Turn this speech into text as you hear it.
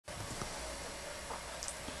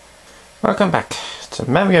Welcome back to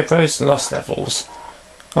Mario Bros. Lost Levels.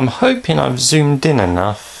 I'm hoping I've zoomed in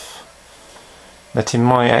enough that it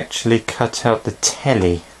might actually cut out the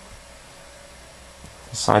telly.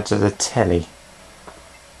 The sides of the telly.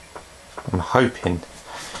 I'm hoping.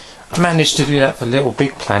 I managed to do that for Little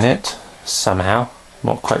Big Planet somehow.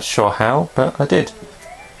 Not quite sure how, but I did.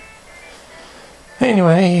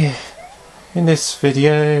 Anyway, in this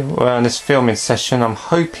video, well, in this filming session, I'm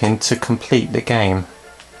hoping to complete the game.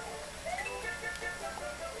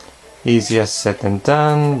 Easier said than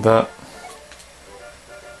done, but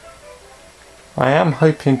I am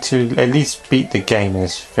hoping to at least beat the game in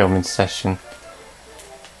this filming session.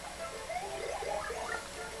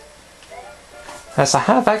 As I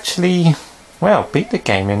have actually, well, beat the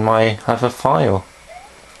game in my other file.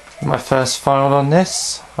 In my first file on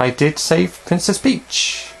this, I did save Princess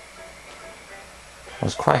Peach. I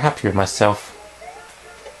was quite happy with myself.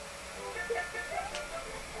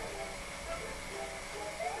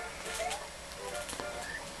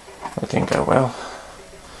 That didn't go well.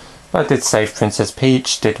 But I did save Princess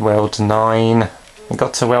Peach, did World 9, and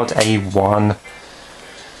got to World A1,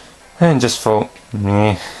 and just thought,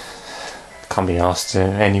 meh, can't be asked to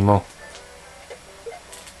anymore.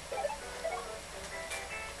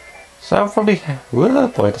 So I'll probably, oh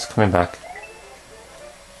boy, that's coming back.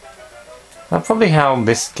 I'll probably how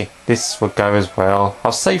this will go as well.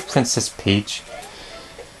 I'll save Princess Peach,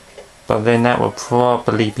 but then that will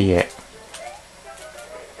probably be it.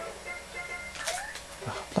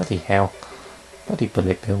 Bloody hell. Bloody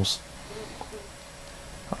bullet bills.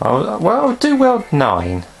 I'll do World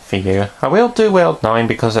 9 for you. I will do World 9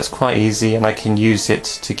 because that's quite easy and I can use it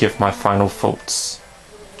to give my final thoughts.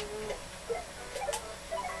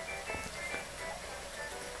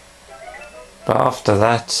 But after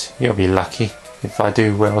that, you'll be lucky if I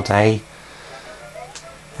do World A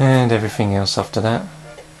and everything else after that.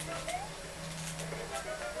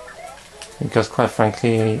 Because quite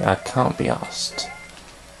frankly, I can't be asked.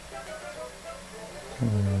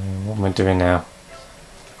 What am I doing now?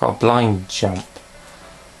 Got a blind jump.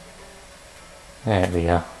 There we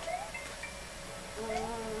are.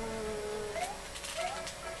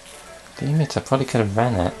 Damn it, I probably could have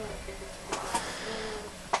ran it.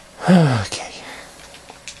 Okay.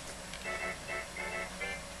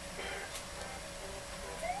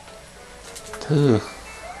 Ugh.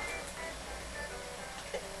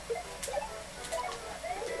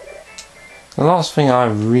 The last thing I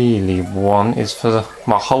really want is for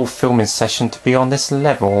my whole filming session to be on this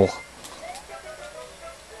level.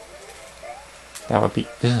 That would be...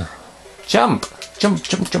 ugh. Jump! Jump,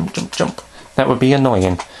 jump, jump, jump, jump. That would be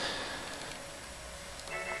annoying.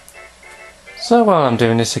 So while I'm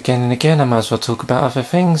doing this again and again, I might as well talk about other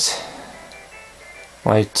things.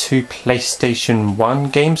 My 2 PlayStation 1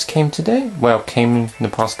 games came today. Well, came in the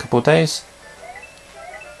past couple of days.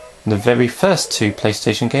 The very first 2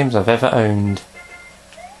 PlayStation games I've ever owned.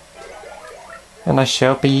 And I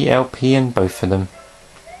shall be LP in both of them.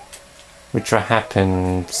 Which will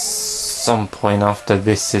happen some point after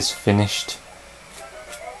this is finished.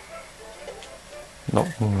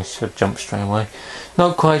 I should have jumped straight away.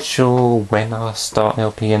 Not quite sure when I'll start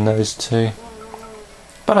LP in those 2.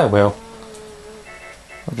 But I will.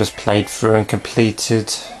 I've just played through and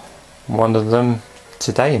completed one of them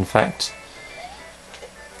today, in fact.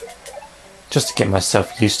 Just to get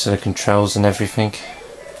myself used to the controls and everything.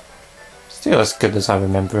 Still as good as I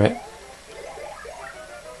remember it.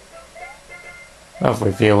 I've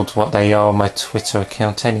revealed what they are on my Twitter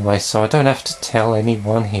account anyway, so I don't have to tell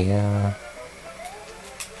anyone here.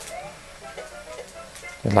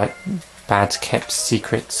 They're like bad kept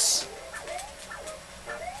secrets.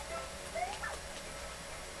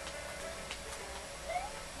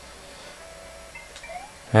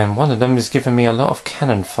 And one of them is giving me a lot of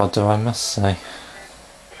cannon fodder, I must say.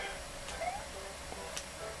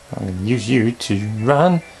 I'm going to use you to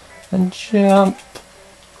run and jump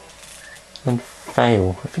and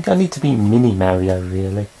fail. I think I need to be Mini Mario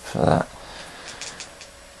really for that.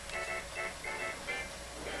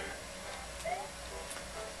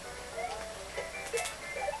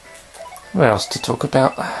 What else to talk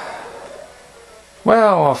about?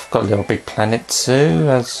 Well, I've got Little Big Planet too,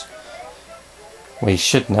 as we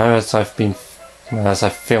should know, as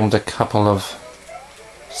I've filmed a couple of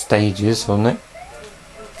stages on it.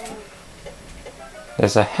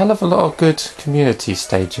 There's a hell of a lot of good community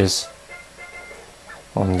stages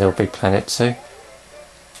on Little Big Planet 2.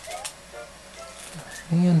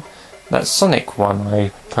 And that Sonic one I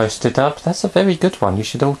posted up, that's a very good one. You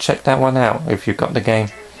should all check that one out if you've got the game.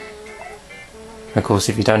 Of course,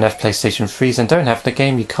 if you don't have PlayStation 3s and don't have the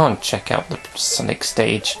game, you can't check out the Sonic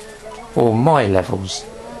stage or my levels.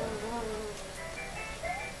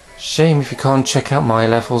 Shame if you can't check out my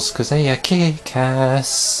levels, because they are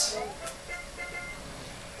kick-ass.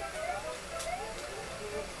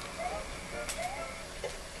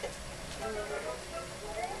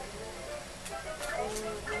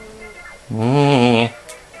 Yeah.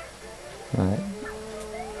 Right.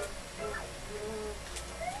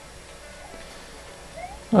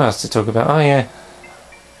 What else to talk about? Oh yeah.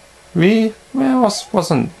 Well, it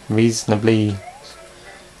wasn't reasonably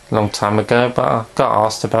long time ago, but I got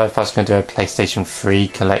asked about if I was going to do a PlayStation 3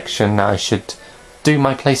 collection. I should do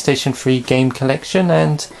my PlayStation 3 game collection,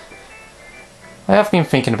 and I have been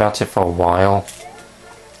thinking about it for a while.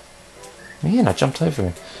 Man, I jumped over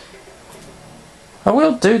him. I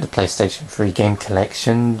will do the PlayStation 3 game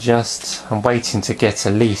collection, just I'm waiting to get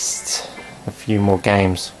at least a few more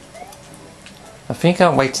games. I think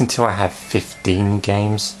I'll wait until I have 15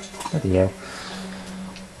 games. Bloody hell.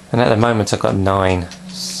 And at the moment I've got 9.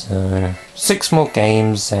 So 6 more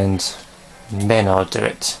games and then I'll do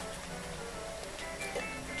it.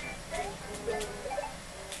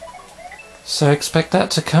 So expect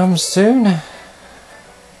that to come soon.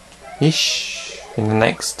 Ish. In the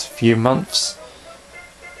next few months.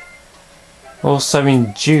 Also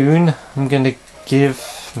in June I'm going to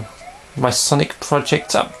give my Sonic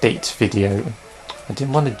Project update video. I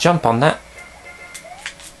didn't want to jump on that.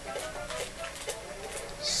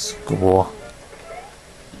 Score.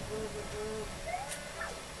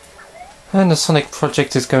 And the Sonic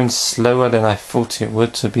Project is going slower than I thought it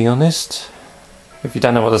would, to be honest. If you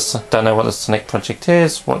don't know what the Sonic Project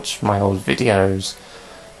is, watch my old videos.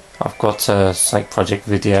 I've got a Sonic Project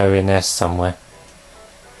video in there somewhere.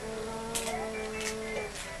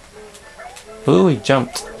 Ooh, he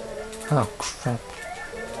jumped. Oh crap.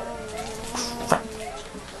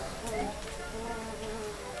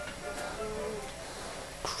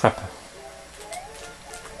 Crap.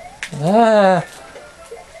 Ah!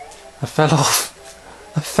 I fell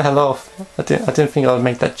off. I fell off. I didn't think I would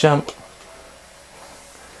make that jump.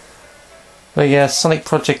 But yeah, Sonic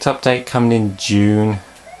Project update coming in June.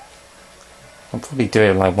 I'll probably do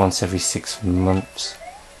it like once every 6 months.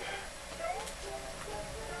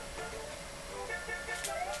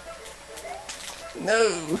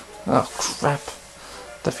 No! Oh crap.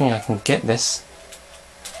 Don't think I can get this.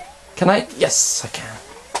 Can I? Yes, I can.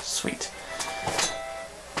 Sweet.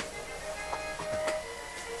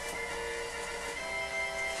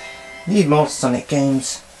 Need more Sonic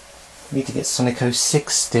games. Need to get Sonic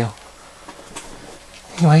 06 still.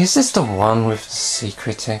 Anyway, is this the one with the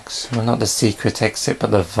secret exit? Well, not the secret exit,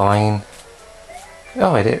 but the vine.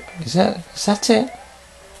 Oh, is that it?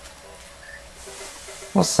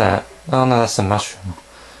 What's that? Oh no, that's a mushroom.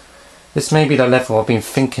 This may be the level I've been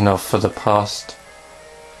thinking of for the past...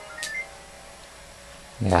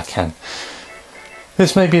 Yeah, I can.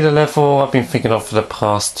 This may be the level I've been thinking of for the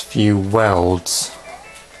past few worlds.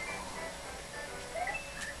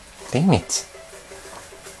 Damn it.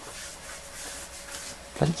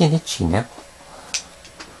 Bloody getting itchy now.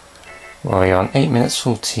 Well, we're on 8 minutes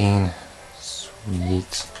 14.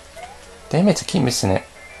 Sweet. Damn it, I keep missing it.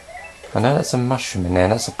 I know that's a mushroom in there,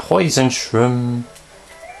 that's a poison shroom.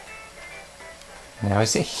 Now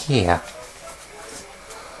is it here?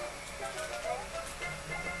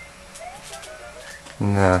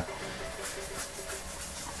 No.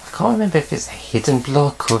 I can't remember if it's a hidden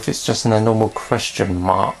block or if it's just in a normal question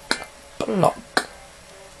mark block.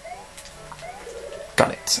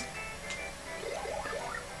 Got it.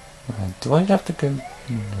 Do I have to go? No,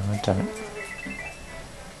 I don't.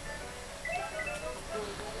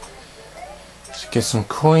 Let's get some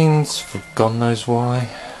coins for God knows why.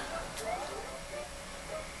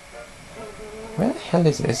 Where the hell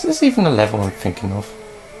is it? Is this even a level I'm thinking of?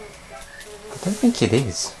 I don't think it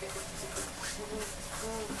is.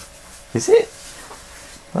 Is it?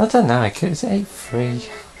 I don't know. Is it 8-3?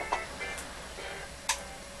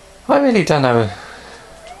 I really don't know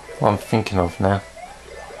what I'm thinking of now.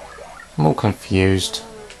 I'm all confused.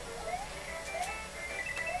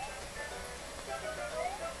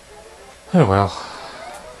 Oh well.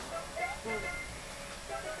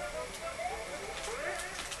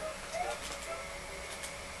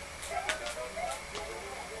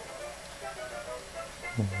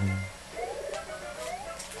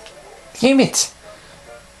 Damn it!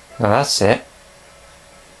 No, that's it.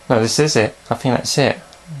 No, this is it. I think that's it.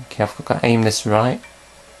 Okay, I've got to aim this right.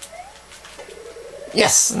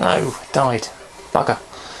 Yes! No! Died. Bugger.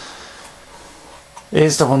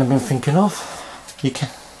 Here's the one I've been thinking of. You can...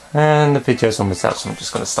 And the video's almost out, so I'm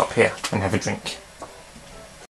just going to stop here and have a drink.